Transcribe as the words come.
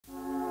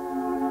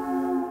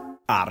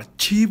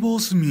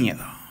Archivos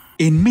miedo.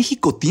 En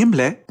México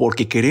tiembla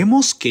porque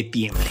queremos que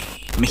tiemble.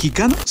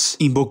 Mexicanos,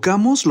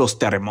 invocamos los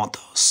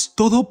terremotos.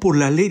 Todo por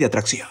la ley de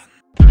atracción.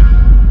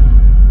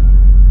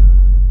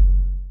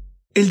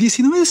 El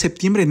 19 de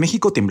septiembre en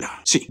México tembló.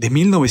 Sí, de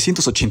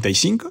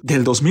 1985,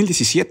 del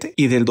 2017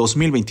 y del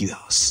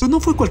 2022. Pero no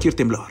fue cualquier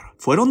temblor,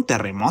 fueron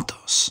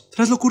terremotos.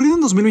 Tras lo ocurrido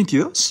en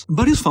 2022,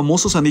 varios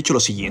famosos han dicho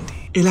lo siguiente.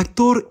 El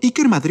actor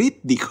Iker Madrid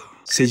dijo,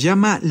 se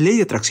llama ley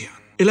de atracción.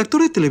 El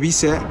actor de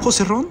Televisa,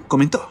 José Ron,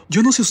 comentó,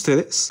 yo no sé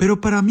ustedes, pero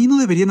para mí no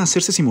deberían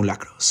hacerse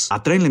simulacros.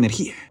 Atraen la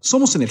energía.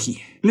 Somos energía.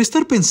 El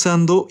estar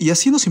pensando y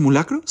haciendo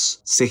simulacros,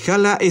 se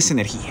jala esa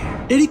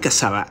energía. Erika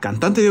Saba,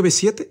 cantante de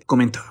OV7,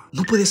 comentó,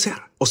 no puede ser.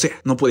 O sea,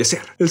 no puede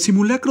ser. El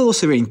simulacro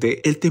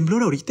 1220, el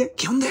temblor ahorita,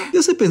 ¿qué onda? Te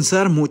hace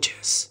pensar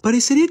muchas.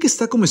 Parecería que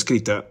está como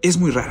escrita. Es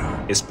muy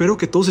raro. Espero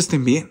que todos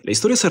estén bien. La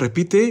historia se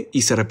repite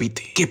y se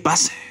repite. ¿Qué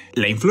pasa?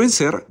 La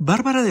influencer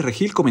Bárbara de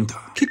Regil comentó,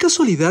 qué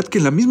casualidad que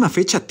en la misma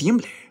fecha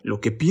tiemble. Lo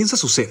que piensa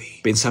sucede.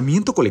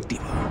 Pensamiento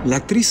colectivo. La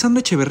actriz Sandra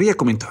Echeverría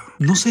comentó,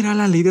 ¿no será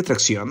la ley de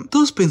atracción?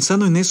 Todos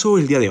pensando en eso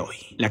el día de hoy.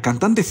 La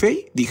cantante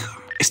Faye dijo,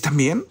 ¿están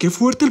bien? Qué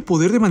fuerte el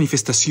poder de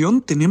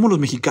manifestación tenemos los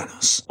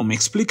mexicanos. ¿O me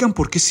explican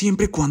por qué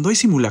siempre cuando hay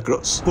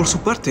simulacros? Por su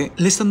parte,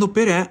 la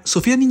estandopera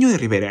Sofía Niño de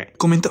Rivera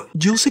comentó,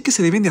 yo sé que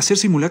se deben de hacer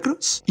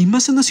simulacros, y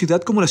más en una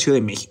ciudad como la Ciudad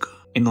de México,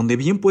 en donde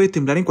bien puede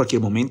temblar en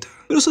cualquier momento.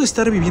 Pero eso de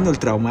estar viviendo el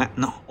trauma,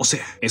 no. O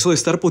sea, eso de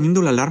estar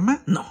poniendo la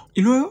alarma, no.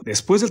 Y luego,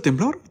 después del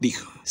temblor,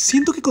 dijo,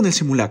 siento que con el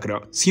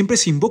simulacro siempre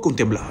se invoca un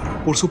temblor.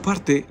 Por su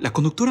parte, la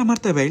conductora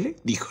Marta de Baile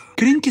dijo,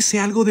 ¿creen que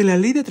sea algo de la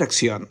ley de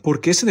atracción?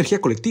 Porque es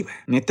energía colectiva.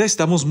 Neta,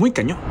 estamos muy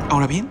cañón.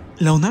 Ahora bien,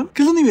 la UNAM,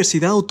 que es la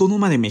Universidad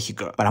Autónoma de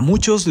México, para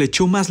muchos le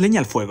echó más leña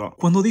al fuego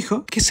cuando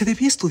dijo que se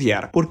debía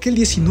estudiar porque el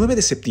 19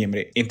 de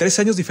septiembre, en 3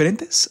 años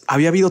diferentes,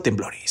 había habido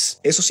temblores.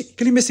 Eso sí,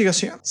 que la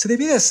investigación se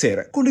debía de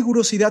hacer con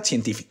rigurosidad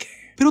científica.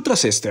 Pero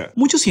tras esto,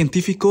 muchos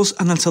científicos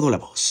han alzado la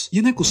voz y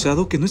han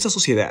acusado que nuestra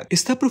sociedad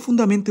está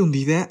profundamente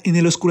hundida en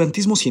el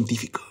oscurantismo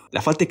científico,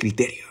 la falta de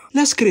criterio,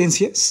 las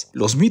creencias,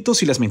 los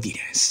mitos y las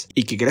mentiras,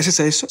 y que gracias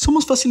a eso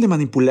somos fácil de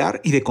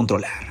manipular y de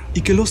controlar,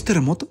 y que los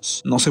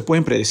terremotos no se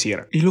pueden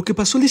predecir, y lo que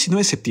pasó el 19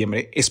 de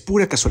septiembre es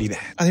pura casualidad.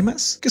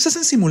 Además, que se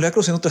hacen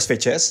simulacros en otras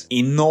fechas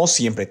y no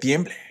siempre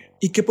tiemble.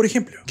 Y que, por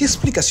ejemplo, ¿qué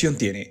explicación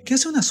tiene que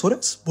hace unas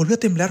horas volvió a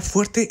temblar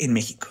fuerte en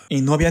México y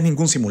no había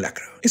ningún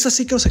simulacro? Es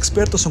así que los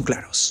expertos son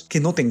claros,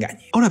 que no te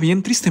engañen. Ahora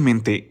bien,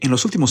 tristemente, en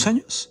los últimos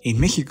años, en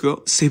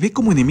México se ve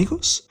como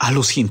enemigos a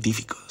los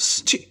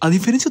científicos. Sí, a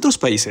diferencia de otros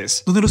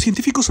países, donde los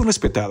científicos son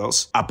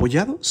respetados,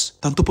 apoyados,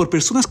 tanto por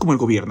personas como el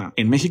gobierno,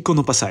 en México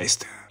no pasa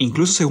esto.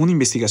 Incluso según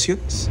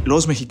investigaciones,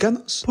 los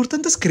mexicanos, por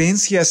tantas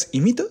creencias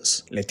y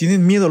mitos, le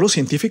tienen miedo a los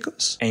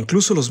científicos e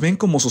incluso los ven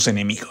como sus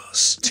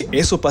enemigos. Sí,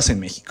 eso pasa en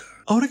México.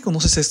 Ahora que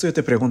conoces esto, yo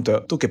te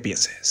pregunto, ¿tú qué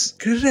piensas?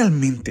 ¿Crees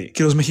realmente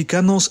que los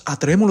mexicanos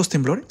atraemos los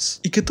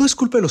temblores? ¿Y que todo es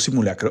culpa de los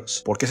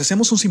simulacros? Porque si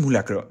hacemos un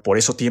simulacro, ¿por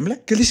eso tiembla?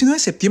 ¿Que el 19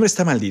 de septiembre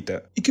está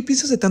maldito? ¿Y qué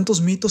piensas de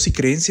tantos mitos y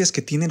creencias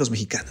que tienen los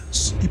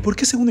mexicanos? ¿Y por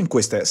qué, según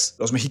encuestas,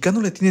 los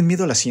mexicanos le tienen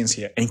miedo a la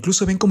ciencia e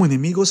incluso ven como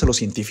enemigos a los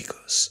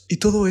científicos? ¿Y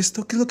todo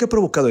esto qué es lo que ha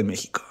provocado en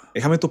México?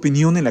 Déjame tu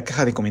opinión en la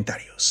caja de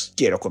comentarios.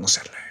 Quiero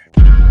conocerla.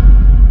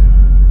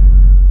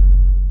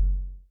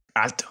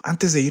 Alto.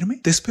 Antes de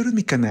irme, te espero en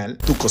mi canal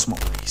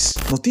TuCOSMOPOILIS.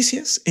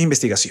 Noticias e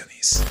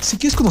investigaciones. Si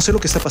quieres conocer lo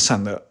que está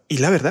pasando y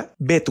la verdad,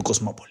 ve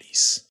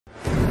TuCOSMOPOLIS.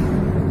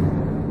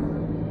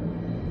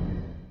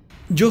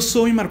 Yo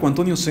soy Marco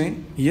Antonio C.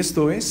 y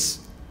esto es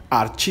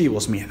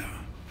Archivos Miedo.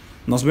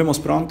 Nos vemos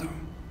pronto.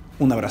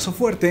 Un abrazo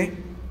fuerte.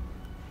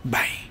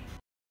 Bye.